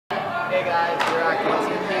Hey guys, we're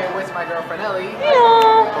actually here with my girlfriend Ellie,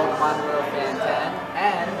 Pokemon Real Fan 10,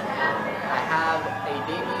 and I have a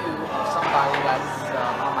debut of somebody that's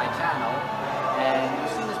on my channel, and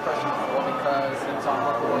you've seen this person before because he's on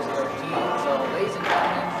Pokemon Wars 13. So, ladies and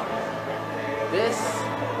gentlemen, this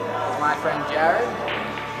is my friend Jared,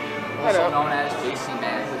 also known as JC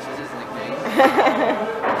Man, which is his nickname.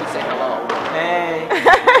 Please say hello. Hey.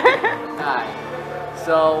 Hi.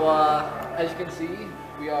 So, as you can see,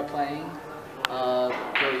 we are playing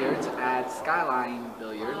billiards at Skyline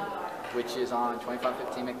Billiards, which is on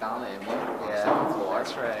 2515 McDonald Avenue, on the second floor.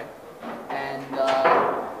 That's right. And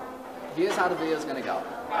here's how the video is going to go.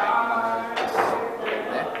 Alright,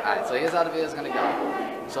 so here's how the video is going to go.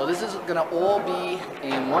 So this is going to all be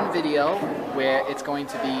in one video where it's going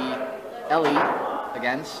to be Ellie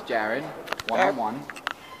against Jared, one-on-one.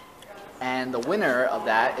 And the winner of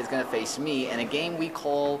that is going to face me in a game we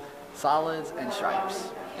call Solids and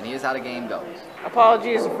Stripes. And here's how the game goes.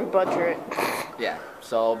 Apologies if we butcher it. Yeah,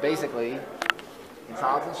 so basically, in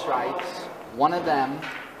Solids and Stripes, one of them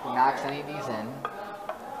who knocks any of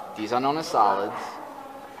these are known as Solids,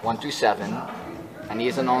 1 through 7, and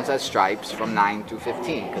these are known as Stripes from 9 through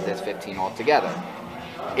 15, because there's 15 altogether.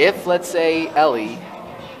 If, let's say, Ellie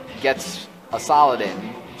gets a Solid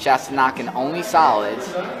in, she has to knock in only Solids,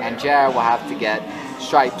 and Jared will have to get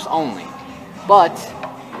Stripes only. But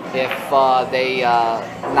if they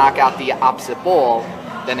knock out the opposite ball,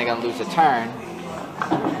 then they're going to lose a turn.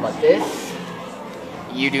 But this,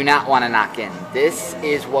 you do not want to knock in. This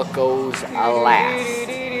is what goes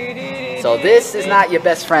last. So this is not your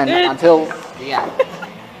best friend until the end.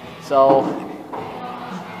 So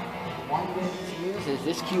one thing to use is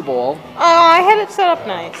this cue ball. Oh, I had it set up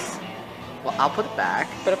nice. Well, I'll put it back.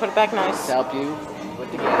 But I put it back nice. To help you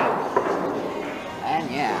with the game. And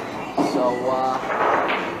yeah, so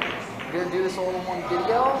we're going to do this all in one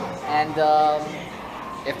video. And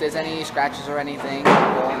if there's any scratches or anything,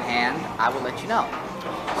 ball in hand, I will let you know.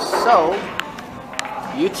 So,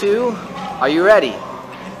 you two, are you ready?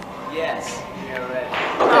 Yes, we are ready.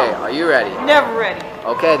 Okay, are you ready? Never ready.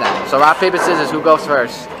 Okay then. So rock, paper, scissors, who goes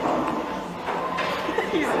first?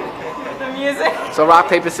 The music. So rock,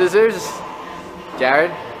 paper, scissors.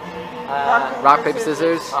 Jared? Rock, paper,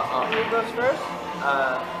 scissors. Who goes first?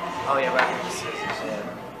 Oh yeah, rock, paper, scissors, yeah.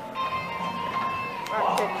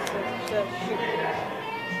 Rock, paper, scissors, shoot.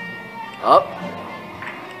 Up.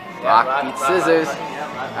 Yeah, Rock, beats scissors.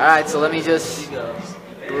 Alright, so let me just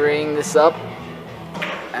bring this up.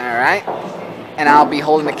 Alright. And I'll be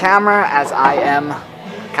holding the camera as I am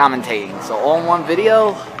commentating. So all in one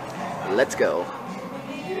video, let's go.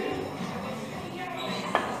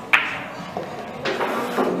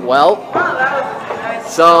 Well,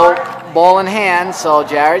 so ball in hand. So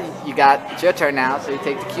Jared, it's your turn now. So you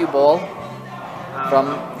take the cue ball from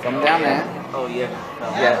down there. Oh yeah.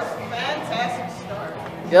 Yeah. Fantastic start.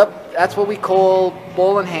 Yep, that's what we call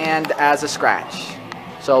ball in hand as a scratch.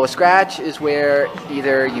 So a scratch is where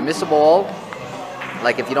either you miss a ball,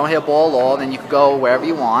 like if you don't hit a ball at all, then you can go wherever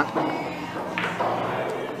you want.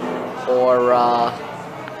 Or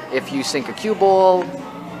if you sink a cue ball,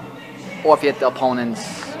 or if you hit the opponent's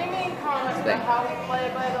thing. How we play,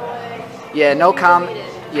 by the way. Yeah, no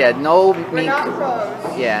We're not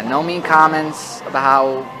pros. Yeah, no mean comments about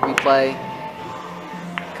how we play.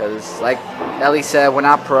 Because, like Ellie said, we're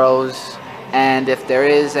not pros, and if there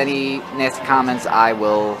is any nasty comments, I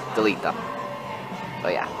will delete them.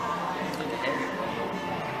 But yeah.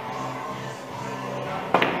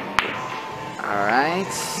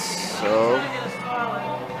 Alright, so...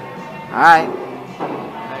 Alright.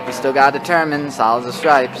 We still gotta determine solids or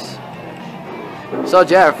stripes. So,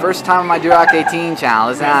 Jared, first time on my Durock 18 channel.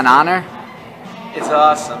 Isn't that an honor? It's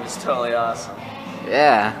awesome. It's totally awesome.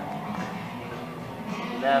 Yeah.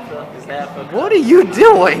 Is that What are you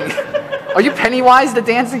doing? Are you Pennywise the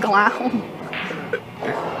dancing clown?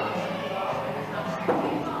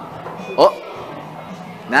 Oh.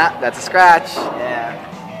 Nah, that's a scratch. Yeah.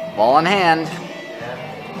 Ball in hand. Yeah.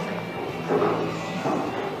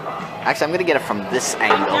 Actually, I'm gonna get it from this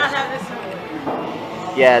angle. Not have this one.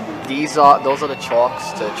 Yeah, those are the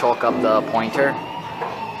chalks to chalk up the pointer.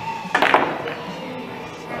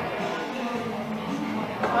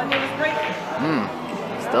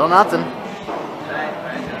 Still nothing.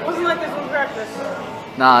 It wasn't like this in practice.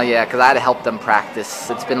 No, yeah, because I had to help them practice.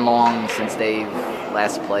 It's been long since they've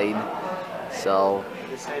last played. So,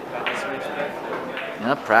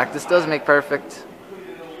 yeah, practice does make perfect.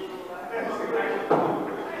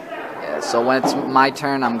 Yeah, so when it's my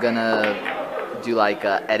turn, I'm gonna do like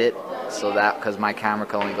a edit, so that, because my camera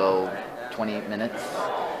can only go 28 minutes.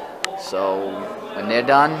 So when they're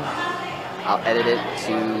done, I'll edit it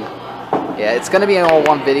to Yeah, it's gonna be in all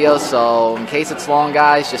one video, so in case it's long,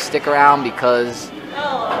 guys, just stick around because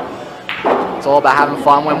it's all about having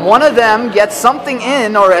fun. When one of them gets something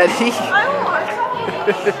in already. I don't want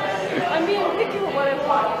something. I'm being picky with what I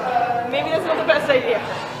want. Maybe that's not the best idea.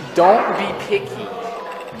 Don't be picky.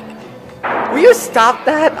 Will you stop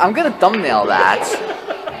that? I'm gonna thumbnail that.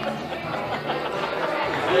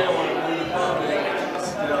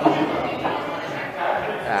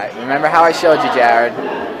 Alright, remember how I showed you, Jared?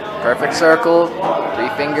 Perfect circle, 3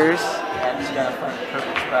 fingers. Yeah, I just gotta find the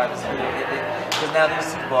perfect spot. Because now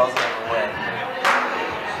these 2 balls are in the way.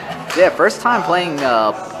 Yeah, first time playing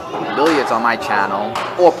billiards on my channel,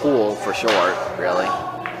 or pool for short, really.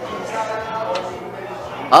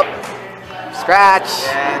 Up, scratch.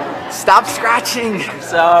 Yeah. Stop scratching. I'm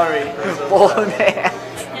sorry. Ball in hand.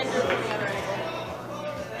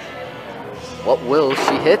 What will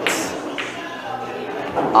she hit?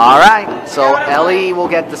 All right, so Ellie will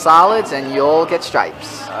get the solids and you'll get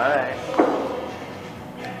stripes. Alright.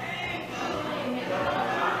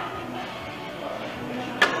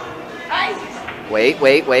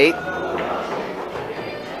 Wait.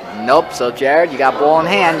 Nope, so Jared, you got ball in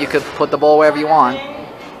hand. You could put the ball wherever you want.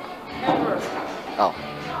 Oh,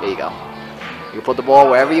 there you go. You can put the ball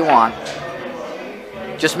wherever you want.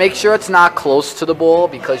 Just make sure it's not close to the ball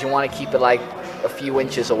because you want to keep it like a few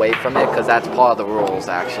inches away from it because that's part of the rules,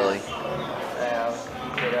 actually.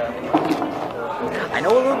 I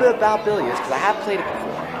know a little bit about billiards because I have played it before.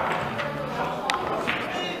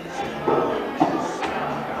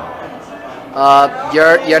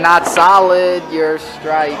 You're not solid, you're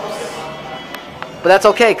stripes. But that's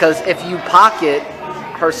okay because if you pocket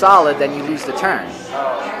her solid, then you lose the turn.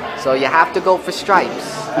 So you have to go for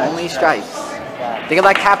stripes. Only stripes. Think of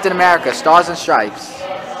like Captain America, stars and stripes.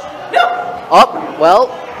 Oh, well,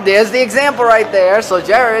 there's the example right there. So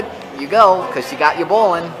Jared, you go, because you got your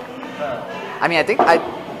ball in. I mean, I'm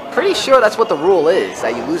pretty sure that's what the rule is,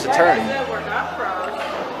 that you lose a turn. We're not pros.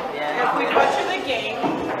 If we butcher the game,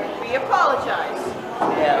 we apologize.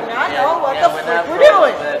 Yeah, We not know what the we're frick not we're pros,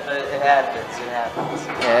 doing. But it happens. It happens.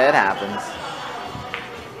 Yeah, it happens.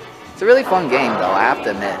 It's a really fun game, though, I have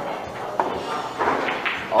to admit.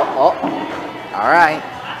 Oh. All right.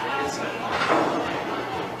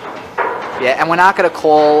 Yeah, and we're not going to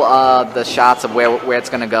call the shots of where it's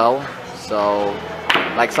going to go. So,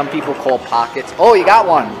 like some people call pockets. Oh, you got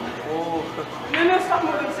one. No, stop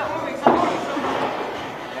moving.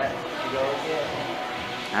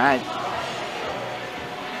 All right.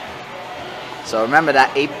 So remember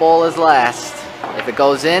that 8 ball is last. If it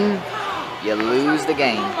goes in, you lose the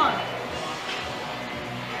game.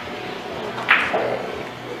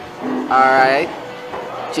 All right.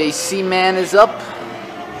 JC Man is up.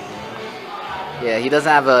 Yeah, he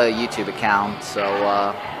doesn't have a YouTube account, so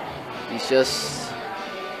he's just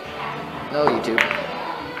no YouTube.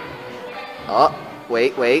 Oh,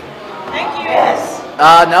 wait. Thank you. Yes.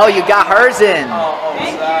 No, you got hers in.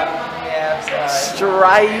 Thank sorry. Yeah, I'm sorry.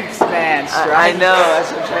 Stripes, man. Stripes. I know.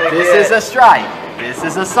 That's what I'm trying to This get. is a stripe. This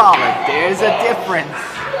is a solid. There's a difference.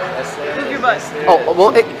 Move your butt. Oh,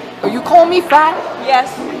 well, are you calling me fat? Yes.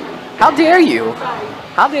 How dare you?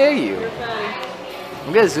 How dare you?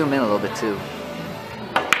 I'm gonna zoom in a little bit too.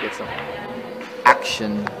 Get some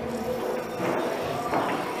action.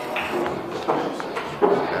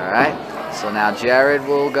 Alright, so now Jared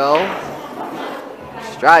will go.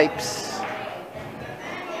 Stripes.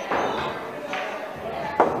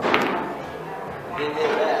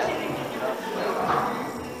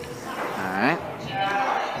 Alright.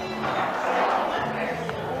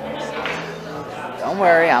 Don't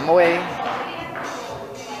worry, I'm away.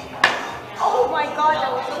 Oh my god,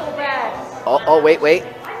 that was so bad. Oh, wait.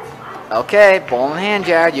 Okay, ball in hand,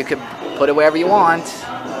 Jared. You could put it wherever you want.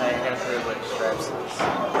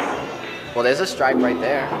 Well, there's a stripe right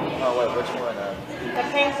there. Oh, wait, which one? The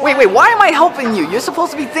pink one. Wait, why am I helping you? You're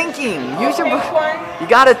supposed to be thinking. Use your, pink one. you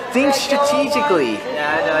gotta think strategically.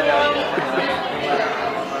 Yeah, I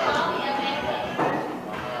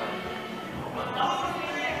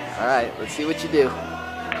know. Alright, let's see what you do.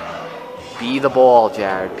 Be the ball,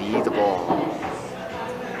 Jared. Be the ball.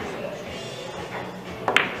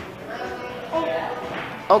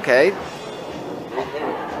 Okay.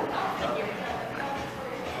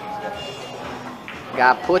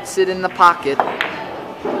 Guy puts it in the pocket.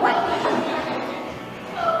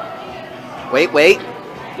 Wait.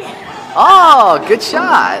 Oh, good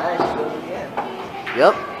shot.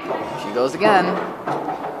 Yep. She goes again.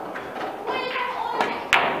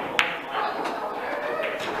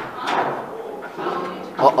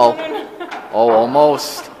 Uh-oh. Oh,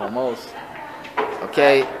 almost.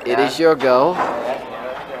 Okay, it is your go.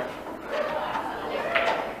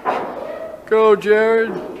 Go,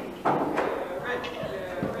 Jared.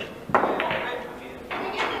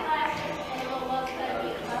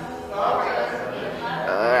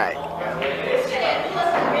 Alright.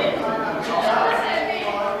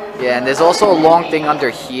 Yeah, and there's also a long thing under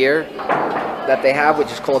here that they have,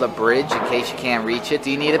 which is called a bridge, in case you can't reach it.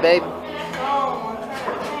 Do you need it, babe?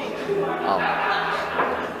 Oh.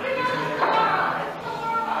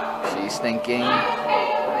 She's thinking.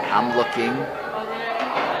 I'm looking.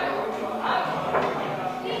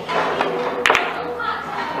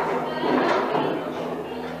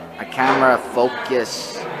 A camera,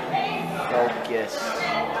 focus. Focus.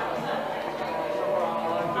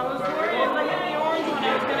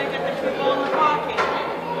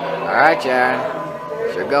 Alright, Jared.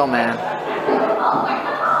 Sure go, man.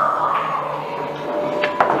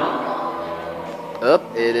 Oop,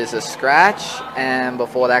 it is a scratch, and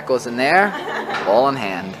before that goes in there, ball in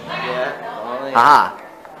hand. Yeah, ball in hand. Haha.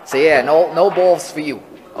 So yeah, no balls for you.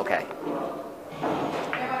 Okay.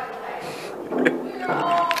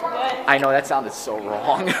 I know that sounded so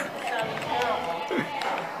wrong.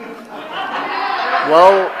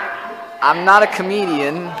 Well, I'm not a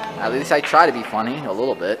comedian. At least I try to be funny a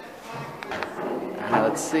little bit. Alright,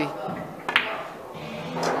 let's see.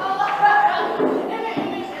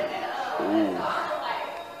 Ooh.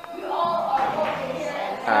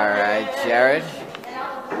 Alright, Jared.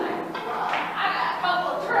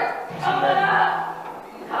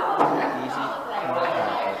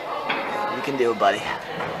 You can do it, buddy.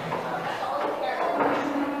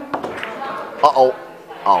 Uh-oh.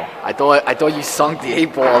 Oh, I thought you sunk the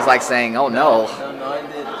 8 ball. I was like saying, oh no. No, I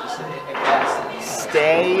did. Just it passed.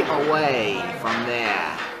 Stay away from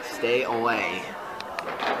there. Stay away.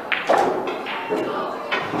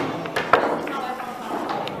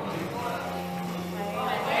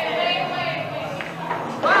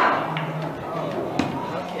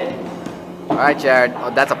 Alright, Jared.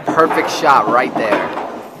 Oh, that's a perfect shot right there.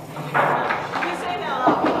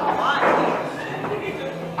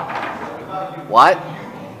 What?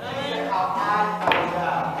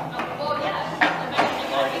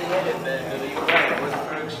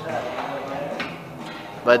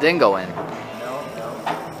 But it didn't go in.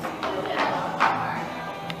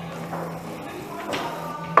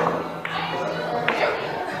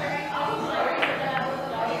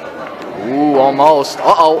 Ooh, almost.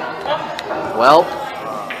 Uh-oh. Well,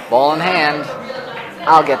 ball in hand.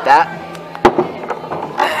 I'll get that.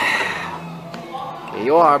 Here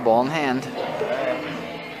you are, ball in hand.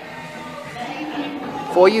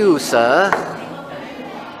 For you, sir.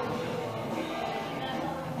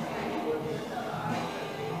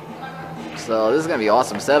 So this is gonna be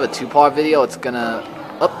awesome. Instead of a 2-part video, it's gonna.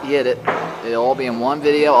 Oh, you hit it. It'll all be in one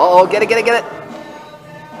video. Oh, get it, get it, get it.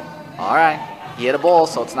 All right, he hit a ball,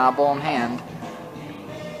 so it's not a ball in hand.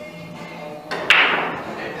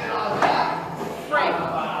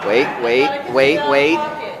 Wait, wait, wait, wait.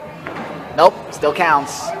 Nope, still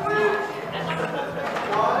counts.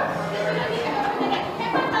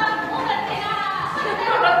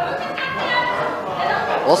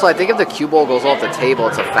 Also, I think if the cue ball goes off the table,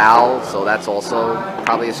 it's a foul, so that's also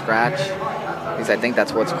probably a scratch. At least I think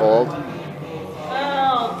that's what it's called.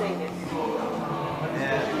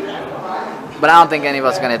 But I don't think any of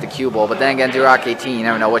us are going to hit the cue ball. But then again, Duroc 18, you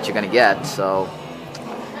never know what you're going to get, so...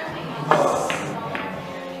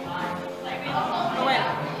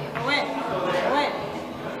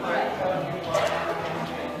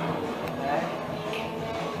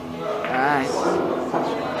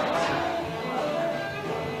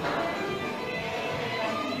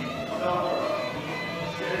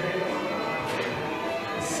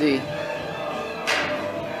 See.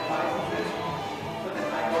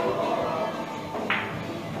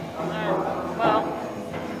 Well,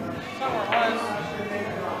 somewhere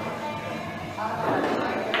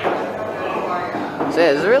So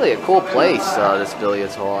yeah, this is really a cool place, this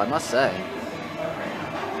billiards hall, I must say.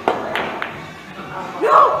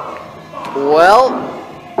 Well,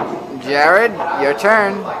 Jared, your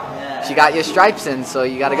turn. She got your stripes in, so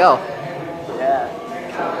you gotta go.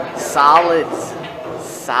 Yeah. Solids.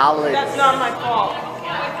 Solids. That's not my fault.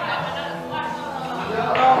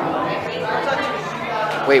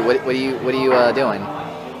 Wait, what are you doing?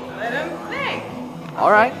 Let him think.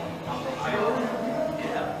 All right.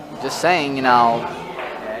 Just saying, you know,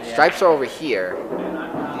 stripes are over here.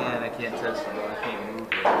 Yeah, and I can't touch the ball. I can't move it.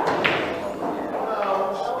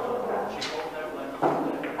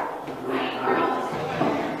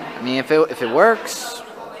 I mean, if it works.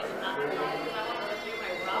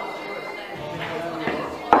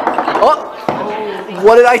 Oh,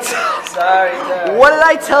 what did I tell? Sorry. What did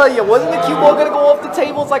I tell you? Wasn't the cue ball gonna go off the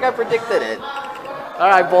tables like I predicted it? All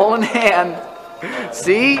right, ball in hand.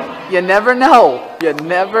 See? You never know. You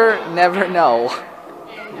never know.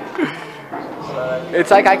 It's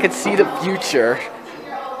like I could see the future.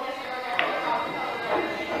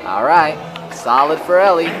 All right. Solid for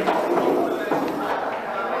Ellie.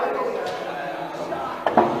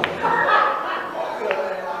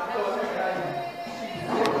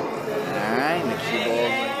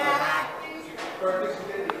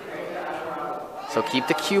 So keep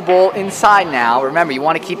the cue ball inside now. Remember, you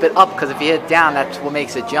want to keep it up because if you hit it down, that's what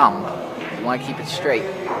makes it jump. You want to keep it straight.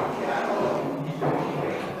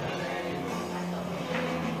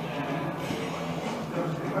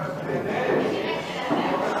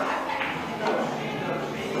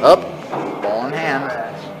 Up. Ball in hand.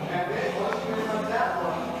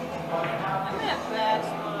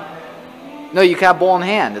 No, you can have ball in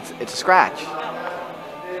hand. It's a scratch.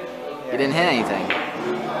 You didn't hit anything.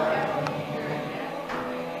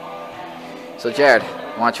 So Jared,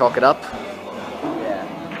 you want to chalk it up? Yeah.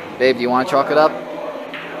 Babe, do you want to chalk it up?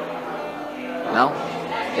 No?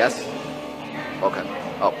 Yes? Okay.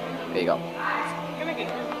 Oh, there you go. Okay.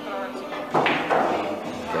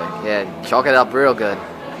 Yeah, chalk it up real good.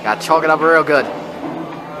 Got to chalk it up real good.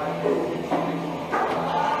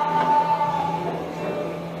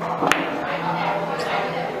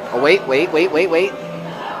 Oh, wait.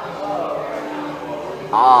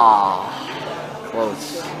 Ah,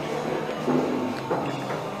 close.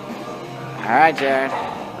 All right, Jared.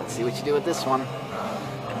 Let's see what you do with this one.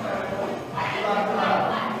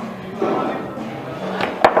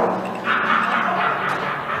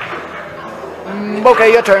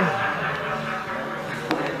 Okay, your turn.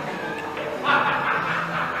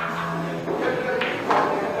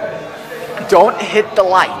 Don't hit the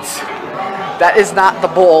lights. That is not the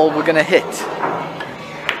ball we're gonna hit.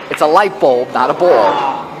 It's a light bulb, not a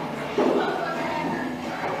ball.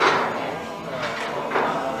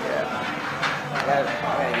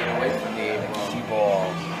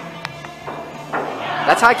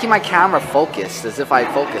 That's how I keep my camera focused, as if I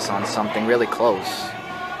focus on something really close.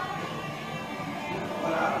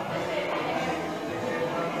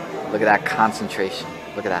 Look at that concentration.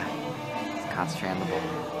 Look at that. He's concentrating on the ball.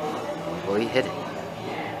 Will he hit it?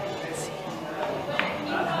 Let's see.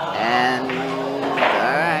 And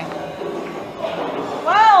alright.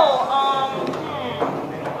 Well,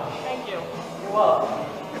 thank you. You're welcome.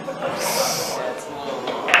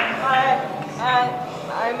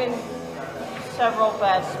 I'm in several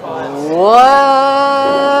bad spots.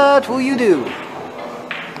 What will you do?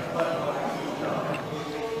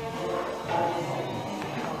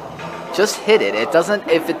 Just hit it. It doesn't.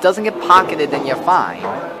 If it doesn't get pocketed, then you're fine.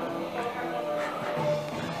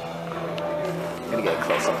 I'm gonna get a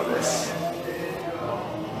close up of this.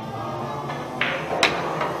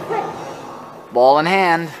 Ball in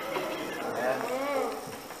hand.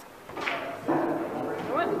 I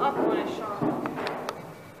went up when I shot.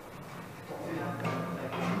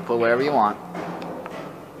 Put whatever you want.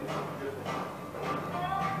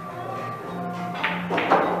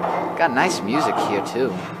 Got nice music here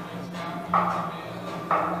too.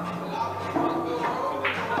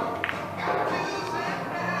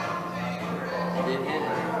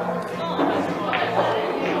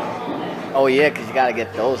 Oh yeah, because you gotta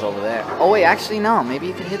get those over there. Oh wait, actually no, maybe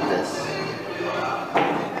you can hit this.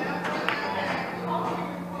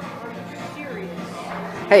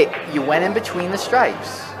 Hey, you went in between the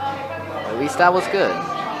stripes. At least that was good.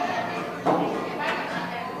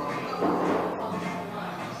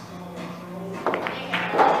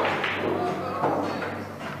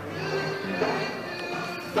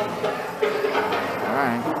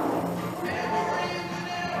 Alright.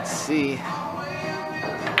 Let's see.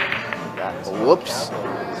 Whoops.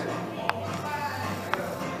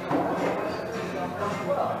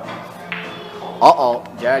 Uh-oh,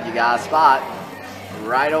 Jared, you got a spot.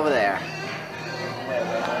 Right over there.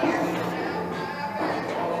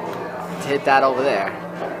 To hit that over there.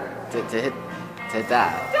 To hit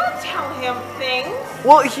that. Don't tell him things.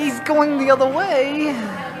 Well, he's going the other way.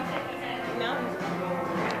 No.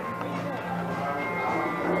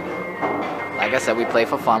 Like I said, we play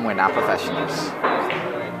for fun. We're not professionals.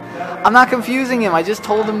 I'm not confusing him. I just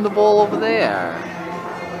told him the ball over there.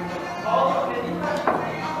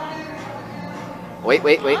 Wait.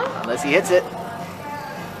 Unless he hits it.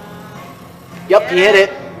 Yep, he hit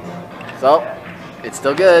it. So, it's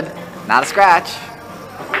still good. Not a scratch.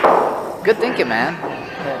 Good thinking, man.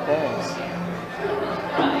 Yeah, thanks.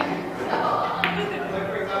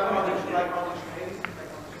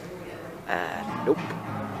 Nope.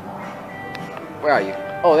 Where are you?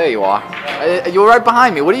 Oh, there you are. You were right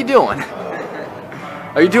behind me. What are you doing?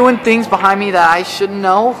 Are you doing things behind me that I shouldn't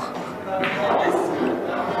know?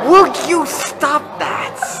 Would you stop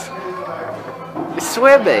that? I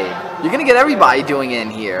swear, babe. You're gonna get everybody doing it in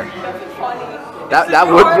here. That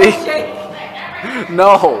would be.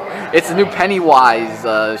 No, it's a new Pennywise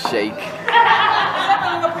shake.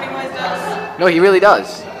 No, he really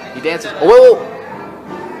does. He dances. Oh!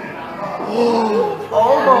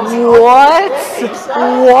 What?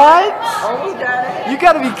 What? Almost got it. You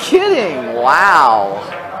gotta be kidding! Wow.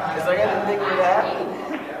 Because I got to think what happened.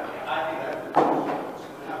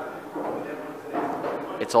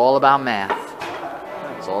 It's all about math.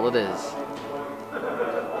 That's all it is.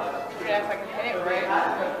 Yeah, if I can hit it right.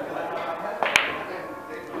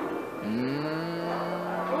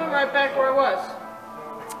 I went right back where I was.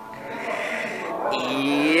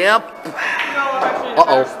 Yep. No, I'm actually in a Uh-oh.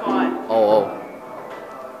 better spot. Oh.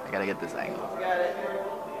 I gotta get this angle. Got it.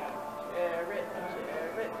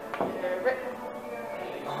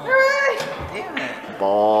 Damn it.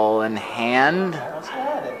 Ball in hand. I almost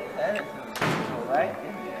had it. Had it. Right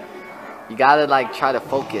in there. You gotta like try to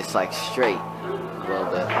focus like straight a little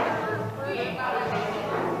bit.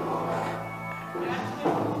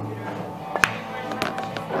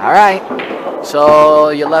 All right. So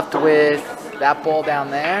you're left with that ball down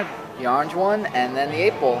there, the orange one, and then the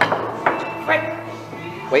 8 ball.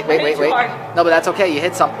 Wait. No, but that's okay. You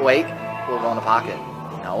hit something. Wait. We'll go in the pocket.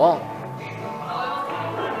 No, it won't.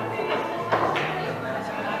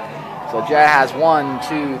 So Jared has 1,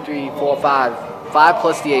 2, 3, 4, 5. 5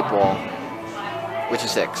 plus the 8 ball, which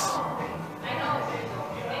is 6.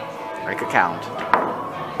 I could count.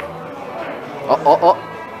 Oh.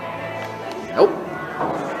 Nope.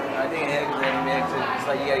 I think it it's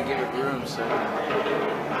like you gotta give it room, so.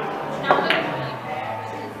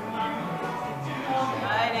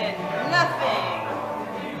 I did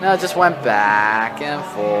nothing. No, it just went back and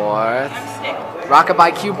forth. I'm sick.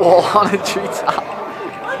 Rockabye cue ball on a treetop.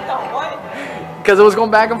 What the what? Because it was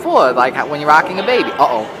going back and forth, like when you're rocking a baby.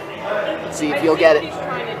 Uh-oh. Let's see if you'll get it. He's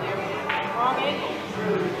trying to do wrong angle.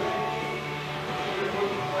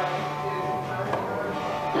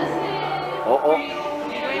 Oh.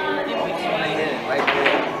 Right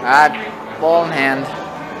there. Alright, ball in hand.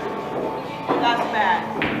 That's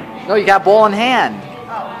bad. No, you got ball in hand.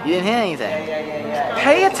 Oh. You didn't hit anything. Yeah.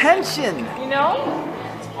 Pay attention. You know?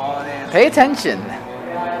 It's falling in. Pay attention.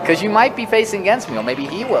 Because you might be facing against me, or maybe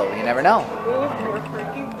he will. You never know. Ooh, poor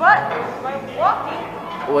freaking butt. My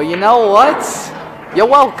walking. Well, you know what? You're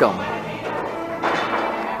welcome.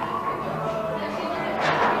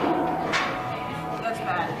 That's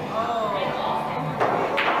bad. Oh.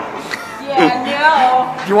 Yeah,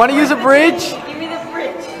 no. You want to use a bridge? Give me the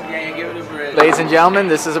bridge. Yeah, you give it a bridge. Ladies and gentlemen,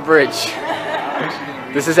 this is a bridge.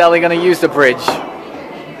 This is Ellie going to use the bridge.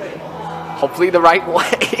 Hopefully the right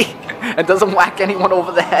way. And doesn't whack anyone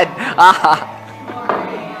over the head.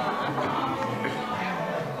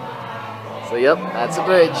 So yep, that's a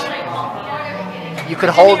bridge. You could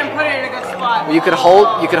hold. Didn't even put it in a good spot. You could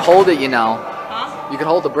hold. You could hold it. You know. Huh? You could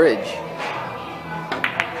hold the bridge.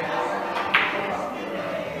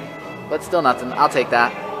 But still nothing. I'll take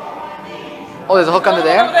that. Oh, there's a hook under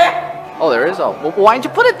there? Over there. Oh, there is. Oh, well, why didn't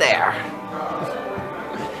you put it there?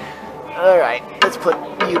 All right, let's put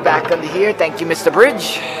you back under here. Thank you, Mr.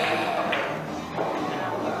 Bridge.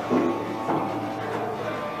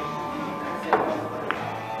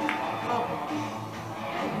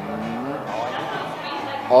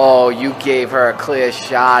 Oh, you gave her a clear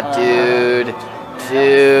shot, dude.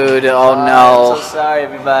 Dude, oh no. I'm so sorry,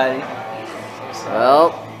 everybody.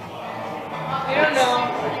 Well, You don't know.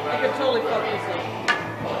 I could totally fuck this up.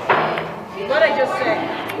 What I just said.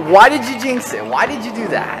 why did you jinx it? Why did you do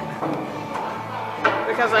that?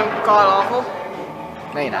 Because I'm god awful.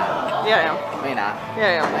 No, you're not. Yeah, I am. No, you're not. Yeah,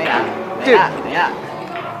 I am. No, you're not. No, Dude. you're not.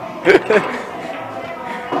 No, you're not.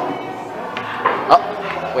 Oh,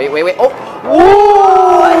 wait. Oh.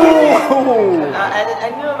 Ooh! I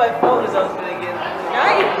knew if I focused I was gonna get.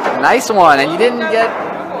 Nice. Nice one, and you didn't get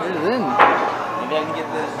it in. Maybe I can get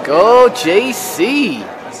this. Go, JC.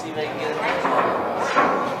 Let's see if I can get it.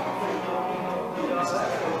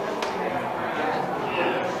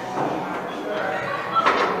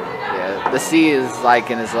 Yeah, the C is like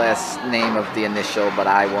in his last name of the initial, but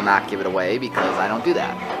I will not give it away because I don't do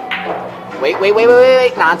that. Wait.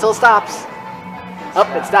 Not until it stops. Up,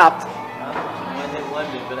 it stopped. I didn't want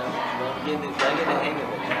it, but I'm getting the hang of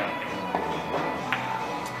it now.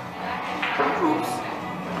 Oops.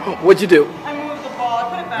 What'd you do? I moved the ball. I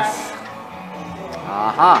put it back.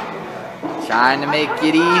 Uh-huh. Trying to make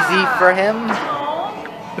it easy for him. No.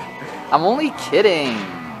 I'm only kidding.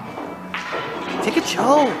 Take a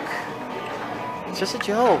joke. It's just a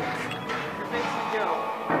joke. Your face is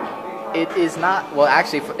Joe. It is not. Well,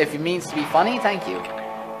 actually, if it means to be funny, thank you.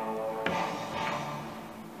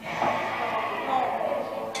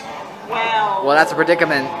 Well, that's a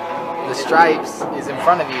predicament. The stripes is in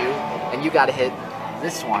front of you, and you got to hit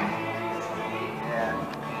this one.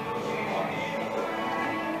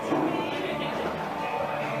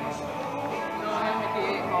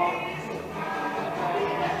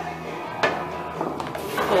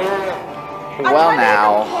 Yeah. Well,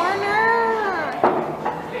 now.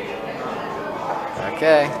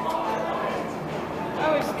 Okay.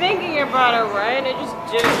 I was thinking about it right, I just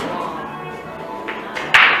did it wrong.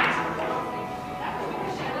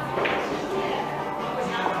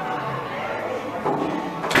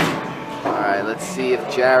 Alright, let's see if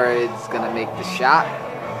Jared's gonna make the shot.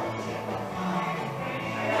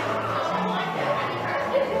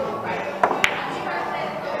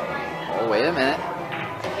 Oh, wait a minute.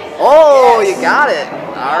 Oh, you got it.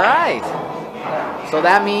 Alright. So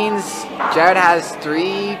that means Jared has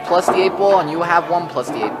 3 plus the 8 ball, and you have 1 plus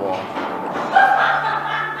the 8 ball.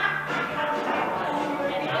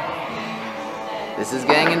 This is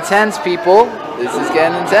getting intense, people. This is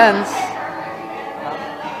getting intense.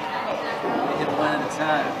 We hit one at a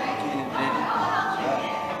time.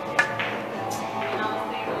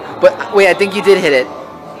 But wait, I think you did hit it.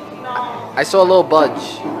 I saw a little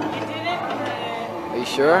budge. Are you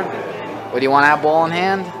sure? What, do you want to have ball in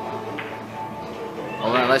hand?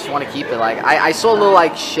 Well, unless you want to keep it. Like I saw a little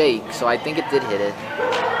like shake, so I think it did hit it.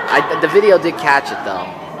 The video did catch it though.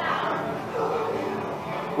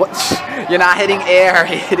 What? You're not hitting air.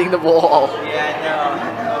 You're hitting the ball. Yeah,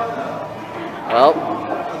 I know. Well,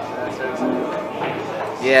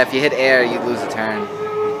 yeah. If you hit air, you lose a turn.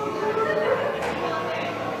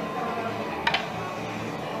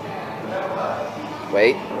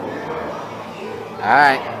 Wait. All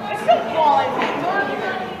right.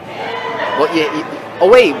 Well, yeah. Oh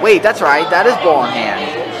wait, that's right. That is ball in hand.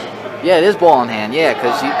 Yeah, it is ball in hand. Yeah,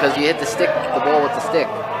 because you hit the ball with the stick.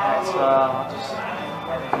 Alright, so I'll just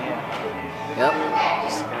have it here. Yep.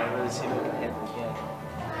 Just gonna really see if we can hit again.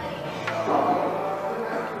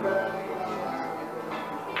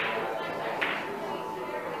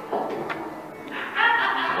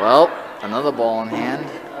 Well, another ball in hand.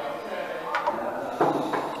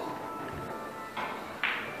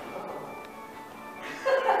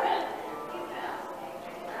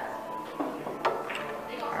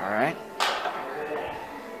 Alright.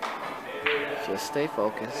 Just stay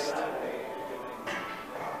focused.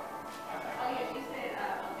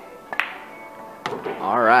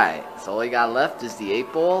 Alright, so all we got left is the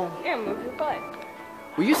 8 ball. Yeah, move your butt.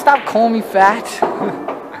 Will you stop calling me fat?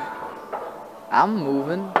 I'm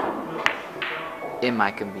moving. In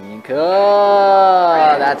my convenient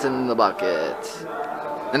cup. That's in the bucket.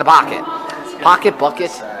 In the pocket. Pocket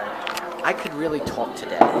bucket. I could really talk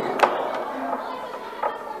today.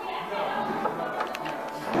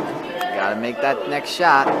 Gotta make that next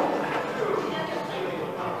shot.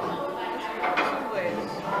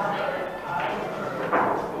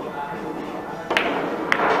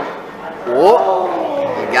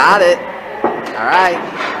 Whoa, you got it. All right,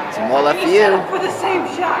 2 more left for you. For the same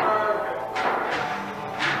shot.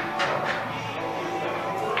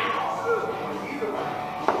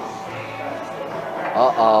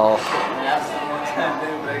 Uh-oh. That's the one time,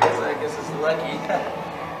 dude, but I guess it's lucky.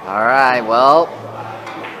 All right, well.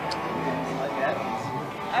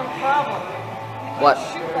 I have a problem. What?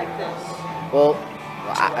 Shoot like this. Well,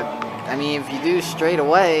 I mean, if you do straight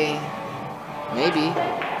away, maybe.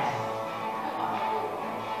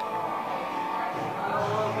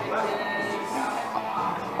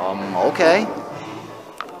 Okay. I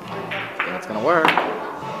think it's gonna work.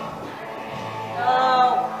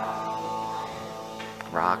 No.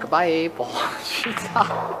 Rock-a-bye 8 ball.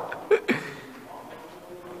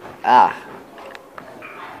 Ah.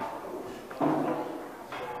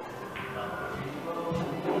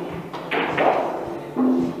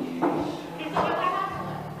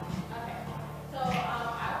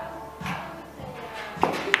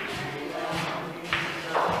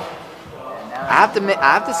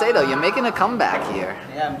 I have to say though, you're making a comeback here.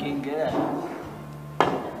 Yeah, I'm getting good at it.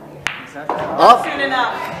 It's not that hard. Up. Soon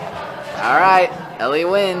enough. All right, Ellie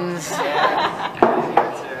wins.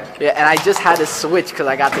 Yeah, and I just had to switch because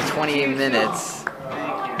I got to 28 minutes.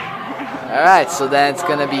 All right, so then it's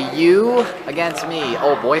gonna be you against me.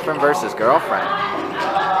 Oh, boyfriend versus girlfriend.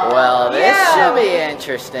 Well, this should be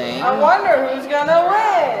interesting. I wonder who's gonna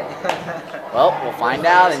win. Well, we'll find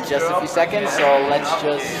out in just a few seconds. So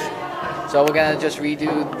so we're gonna just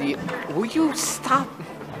redo the. Will you stop?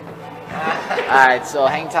 All right, so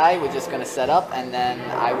hang tight. We're just gonna set up, and then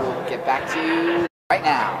I will get back to you right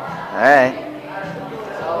now. All right.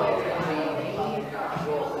 So it's gonna be me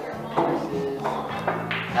versus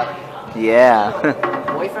Ellie. Yeah.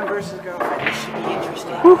 Boyfriend versus girlfriend. This should be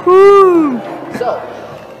interesting. Woohoo! So,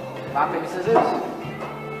 rock, paper, scissors.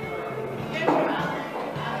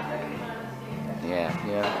 Yeah.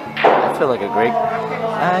 I feel like a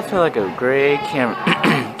great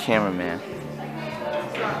cameraman.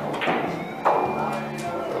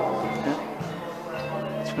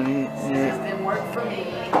 This didn't work for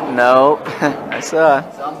me. No, I saw.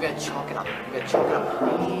 So I'm gonna chalk it up.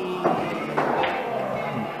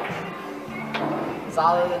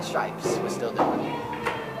 Solid and stripes. We're still doing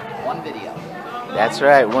one video. That's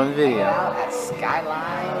right, one video. Now at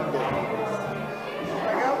Skyline Billiards.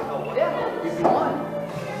 There you go. Yeah, you won.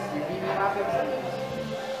 You beat me in rock, paper, scissors.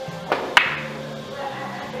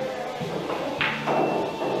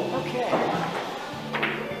 Okay.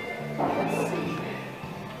 Let's see.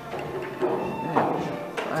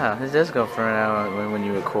 Wow, this does go for an hour when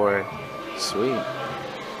you record. Sweet.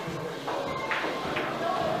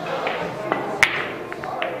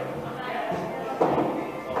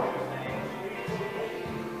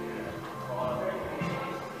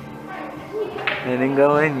 It didn't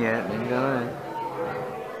go in yet. Didn't go in.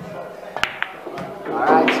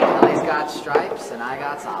 Alright, so Ellie's got stripes and I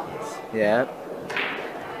got solids. Yep.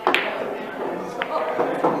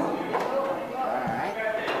 Alright.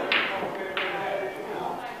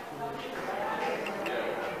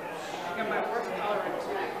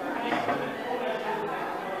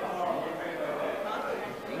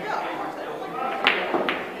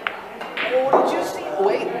 Oh, did you see?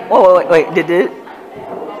 Wait. Wait. Did it?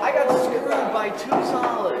 I got screwed by 2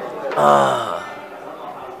 solids.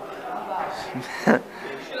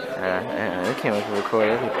 I can't wait to record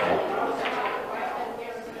everything.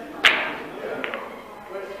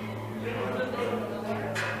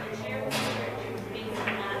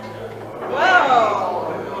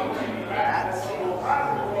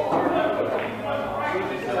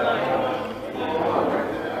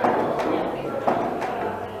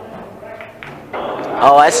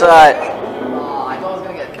 Oh, I saw it. Oh, I thought I was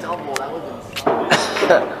gonna get double. That would have been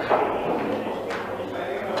fun.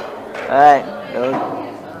 Alright.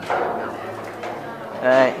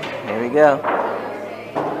 Alright, here we go.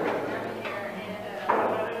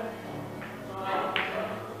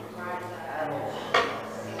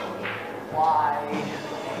 Why?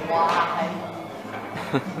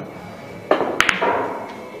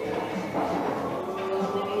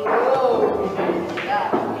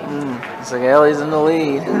 Looks like Ellie's in the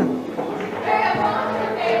lead.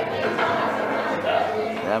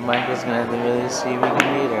 That Michael's gonna have to really see if we can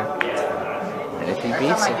beat her. And if he Every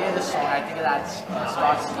beats time I her. hear this song, I think of that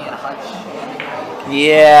Starsky and Hutch.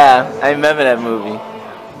 Yeah, I remember that movie.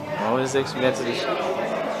 What was it? We got to the show.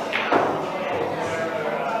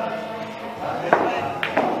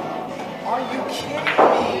 Are you kidding me?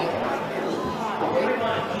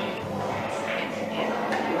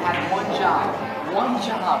 You had one job. One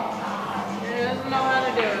job. He doesn't know how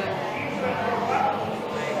to do it.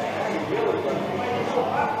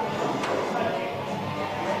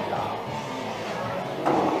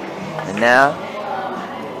 And now,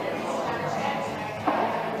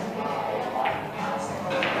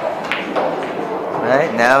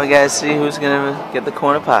 alright, now we gotta see who's gonna get the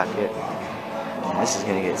corner pocket. This is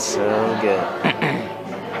gonna get so good.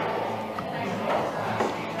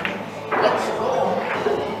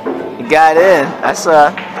 He got in. I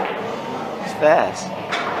saw. It's fast.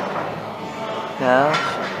 Now,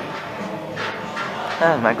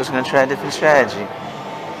 Michael's gonna try a different strategy.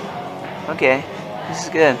 Okay, this is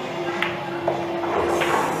good.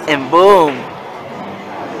 And boom!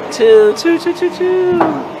 Two.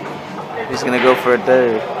 He's gonna go for a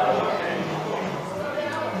third.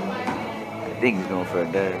 I think he's going for a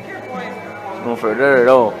third. He's going for a third.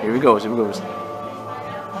 Oh, here he goes.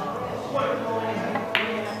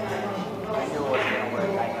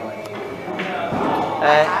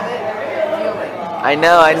 I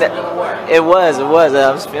know. It was. I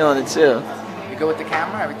was feeling it too. You go with the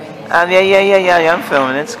camera, everything? Yeah, I'm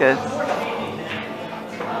filming. It's good.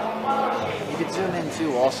 You could zoom in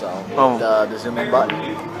too also. Oh. The zoom in button.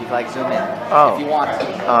 You can like zoom in. Oh. If you want to.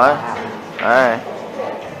 Alright.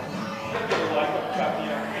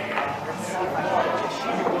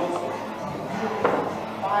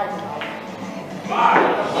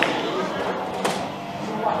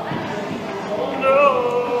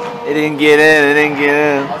 It didn't get in.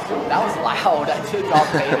 That was loud. I took off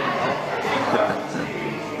fading.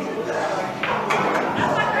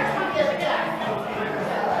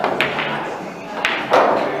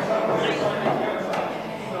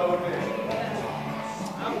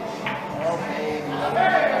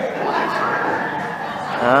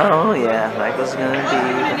 Oh yeah, Michael's gonna be.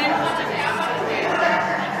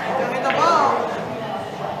 Give me the ball.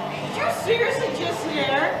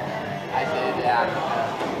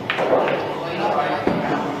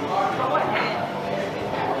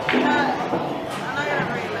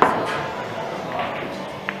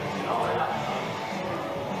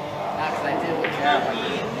 Jared might be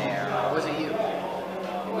in there. Was it you? It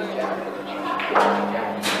was Jared.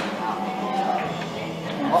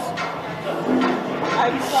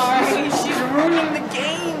 I'm sorry. She's ruining the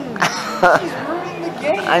game. She's ruining the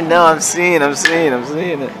game. I know, I'm seeing it.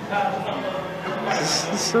 This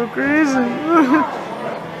is so crazy.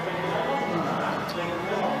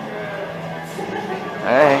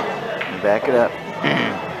 Alright, back it up. I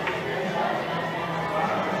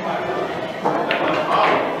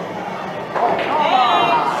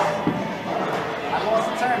lost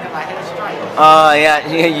the turn because I hit a strike. Oh, yeah,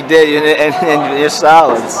 you did, and you're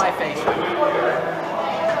solids. That's my face.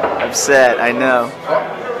 Upset, I know.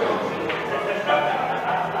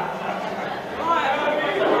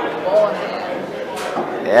 Ball in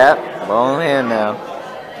hand. Yep, ball in hand now.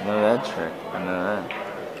 I know that trick. I know that.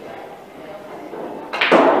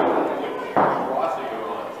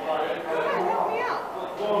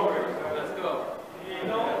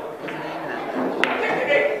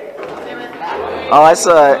 Oh, I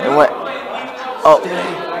saw it. It went. Oh.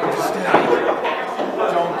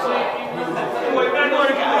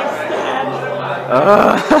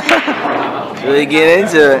 Really get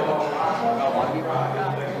into it.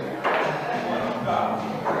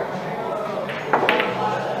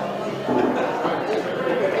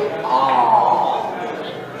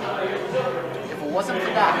 If it wasn't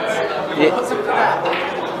for that, if it wasn't for that,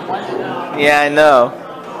 Yeah, I know.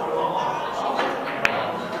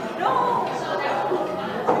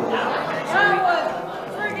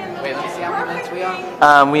 wait, let me see how many minutes we are.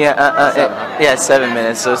 Yeah, 7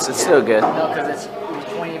 minutes, so it's still good. No, because it was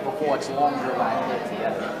 28 before. It's longer than I put it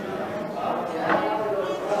together.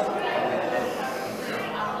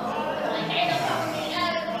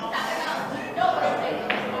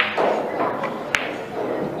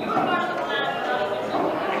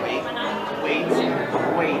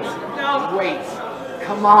 Wait.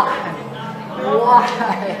 Come on. Why?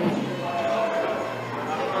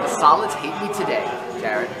 The solids hate me today,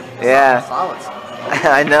 Jared. Yeah. Solids.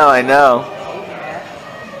 I know.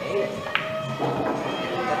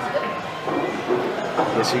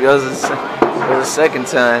 Here she goes for the second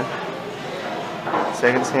time.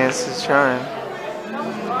 Second chance is charm.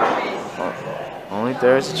 Only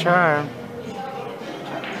third's a charm.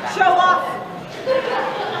 Show off.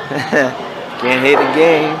 Can't hate the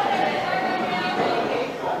game.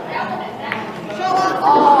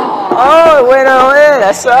 Oh, it went all in.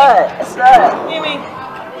 I saw it. Amy.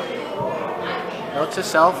 Note to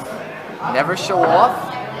self, never show off,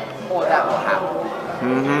 or that will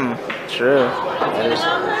happen. True. That is.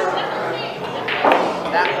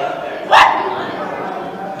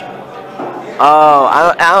 Oh, I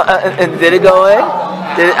don't, did it go in?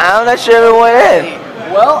 I'm not sure if it went in.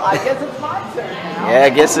 Well, I guess it's my turn now. Yeah, I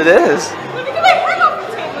guess it is. Let me get my head off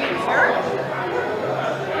the table, you jerk.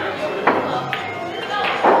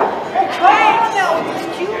 Hey, now with this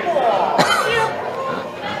cue ball.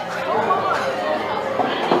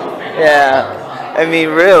 Yeah, I mean,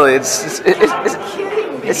 really, it's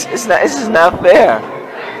just not fair.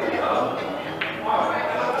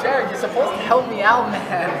 Jared, you're supposed to help me out,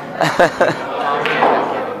 man.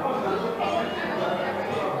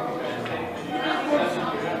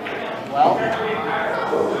 Well,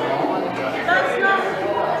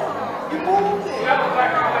 you moved it.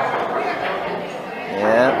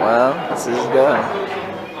 Yeah, well, this is good.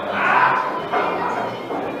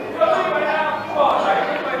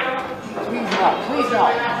 Please no.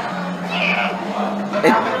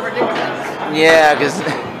 Yeah, because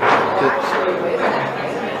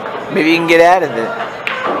maybe you can get out of it.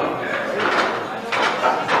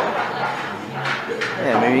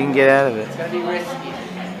 Yeah, maybe you can get out of it. It's gonna be risky.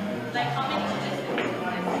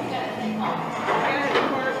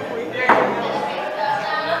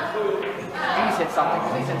 Please hit something.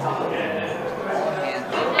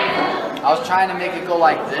 I was trying to make it go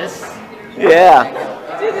like this. Yeah.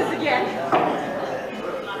 Do this again.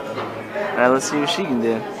 Alright, let's see what she can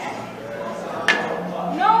do.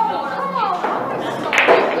 No, come on.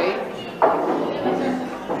 Wait.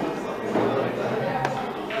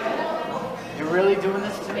 You're really doing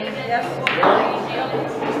this to me? Yes.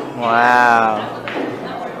 Really? Wow.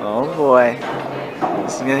 Oh boy.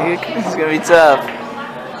 It's gonna be tough. It's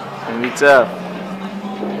gonna be tough.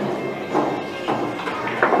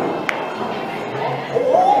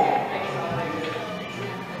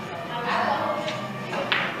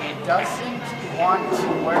 It doesn't want to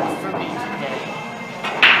work for me today.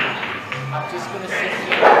 I'm just gonna sit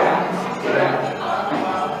here.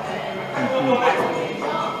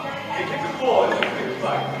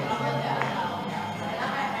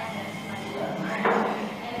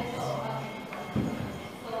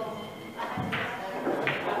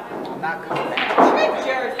 I'm not good at that.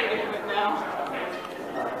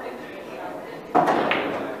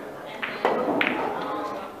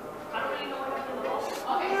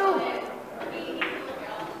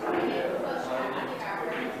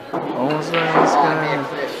 Almost right on the Oh, I made a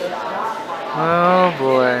sky. clear shot. Oh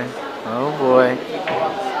boy. Oh boy. People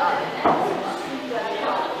on the side.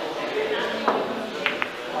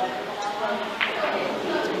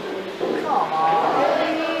 Come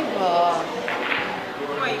on, Eva.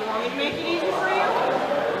 Wait, you want me to make it easy for you?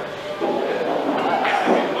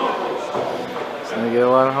 It's gonna get a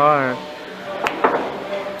lot harder.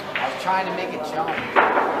 I was trying to make it jump.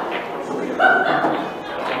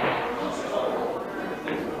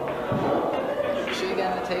 You sure you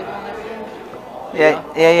getting the table and everything?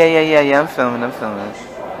 Yeah, I'm filming. Just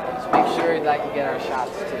make sure that you get our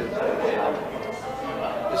shots too.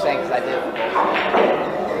 Just saying because I did it for both of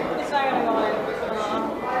them. It's not gonna go in.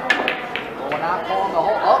 But we're not calling the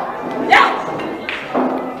whole. Oh! Yeah!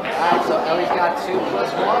 Alright, so Ellie's got 2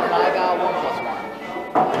 plus 1 and I got 1 plus 1.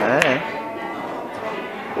 Okay.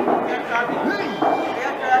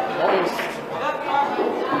 Close.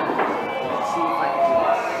 Let's see if I can do this.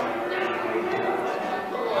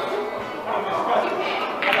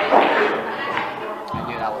 I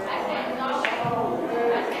knew that was it.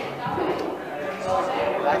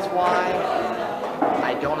 That's why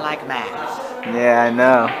I don't like math. Yeah, I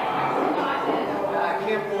know.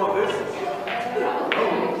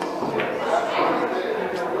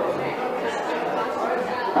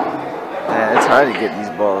 Yeah, it's hard to get these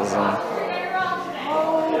balls on.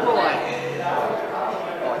 Oh boy.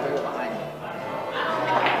 Oh, I thought you were behind me.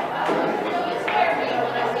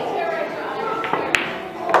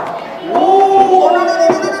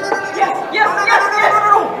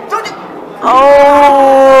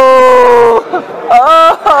 Oh!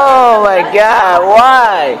 Oh my God!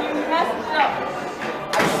 Why? Messed it up.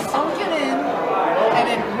 I sunk it in and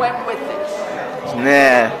it went with it.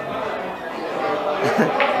 Nah.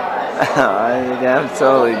 I'm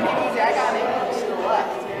totally. Easy, I got it. Still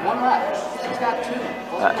left. 1 left. She's got 2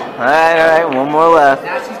 plus 1. Alright, one more left.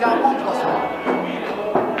 Now she's got 1 plus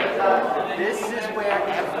 1. This is where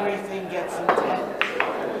everything gets intense.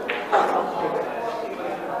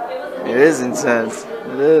 It is intense.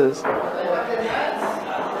 It is. Let's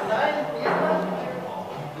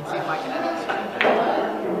see if I can end this.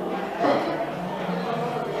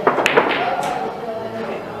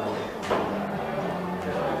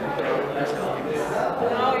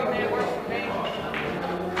 No, you made it worse for me. You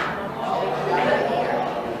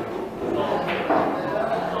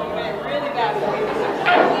made it really bad for me.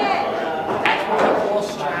 That's what we call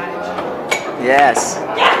strategy. Yes.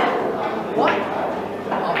 What?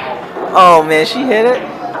 Uh-oh. Oh man, she hit it.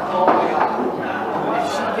 Oh my god.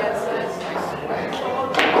 If she gets this, I swear.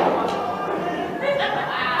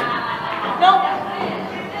 No!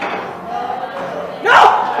 No!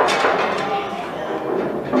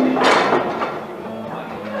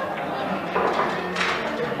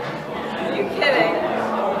 Are you kidding?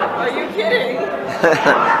 Are you kidding? I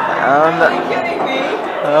don't Are know. you kidding me?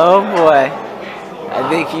 Oh boy. I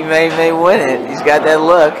think he may win it. He's got that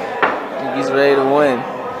look. I think he's ready to win. I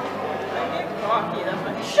get cocky, that's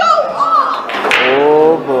what. Show off!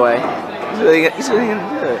 Oh boy. He's really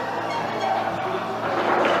gonna do it.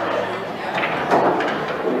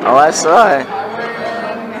 Oh, I saw it.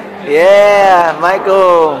 Yeah,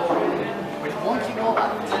 Michael. With 1 kilo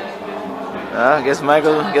left. I guess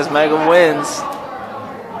Michael wins.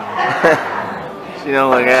 She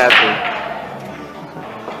don't look happy.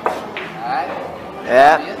 Alright.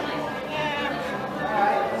 Yeah.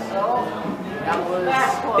 Alright, so that was.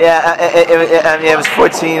 Yeah, it was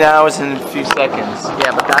 14 hours and a few seconds.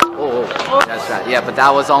 Yeah, but that. Oh, that's right. Yeah, but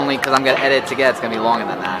that was only because I'm gonna edit it together. It's gonna be longer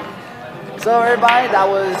than that. So everybody, that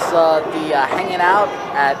was the hanging out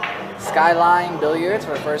at Skyline Billiards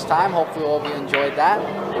for the first time. Hopefully all of you enjoyed that.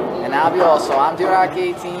 And that'll be all. So I'm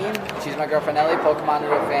Durock18. She's my girlfriend Ellie, Pokemon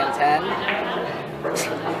Hero Fan 10.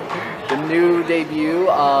 The new debut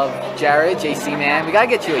of Jared, JC Man. We gotta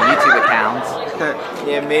get you a YouTube account.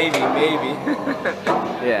 Yeah, maybe.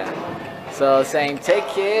 Yeah. So saying take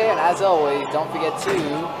care, and as always, don't forget to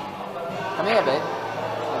come here, babe.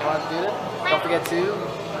 You want to do this? Don't forget to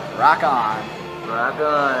rock on. Rock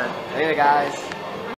on. Later, guys.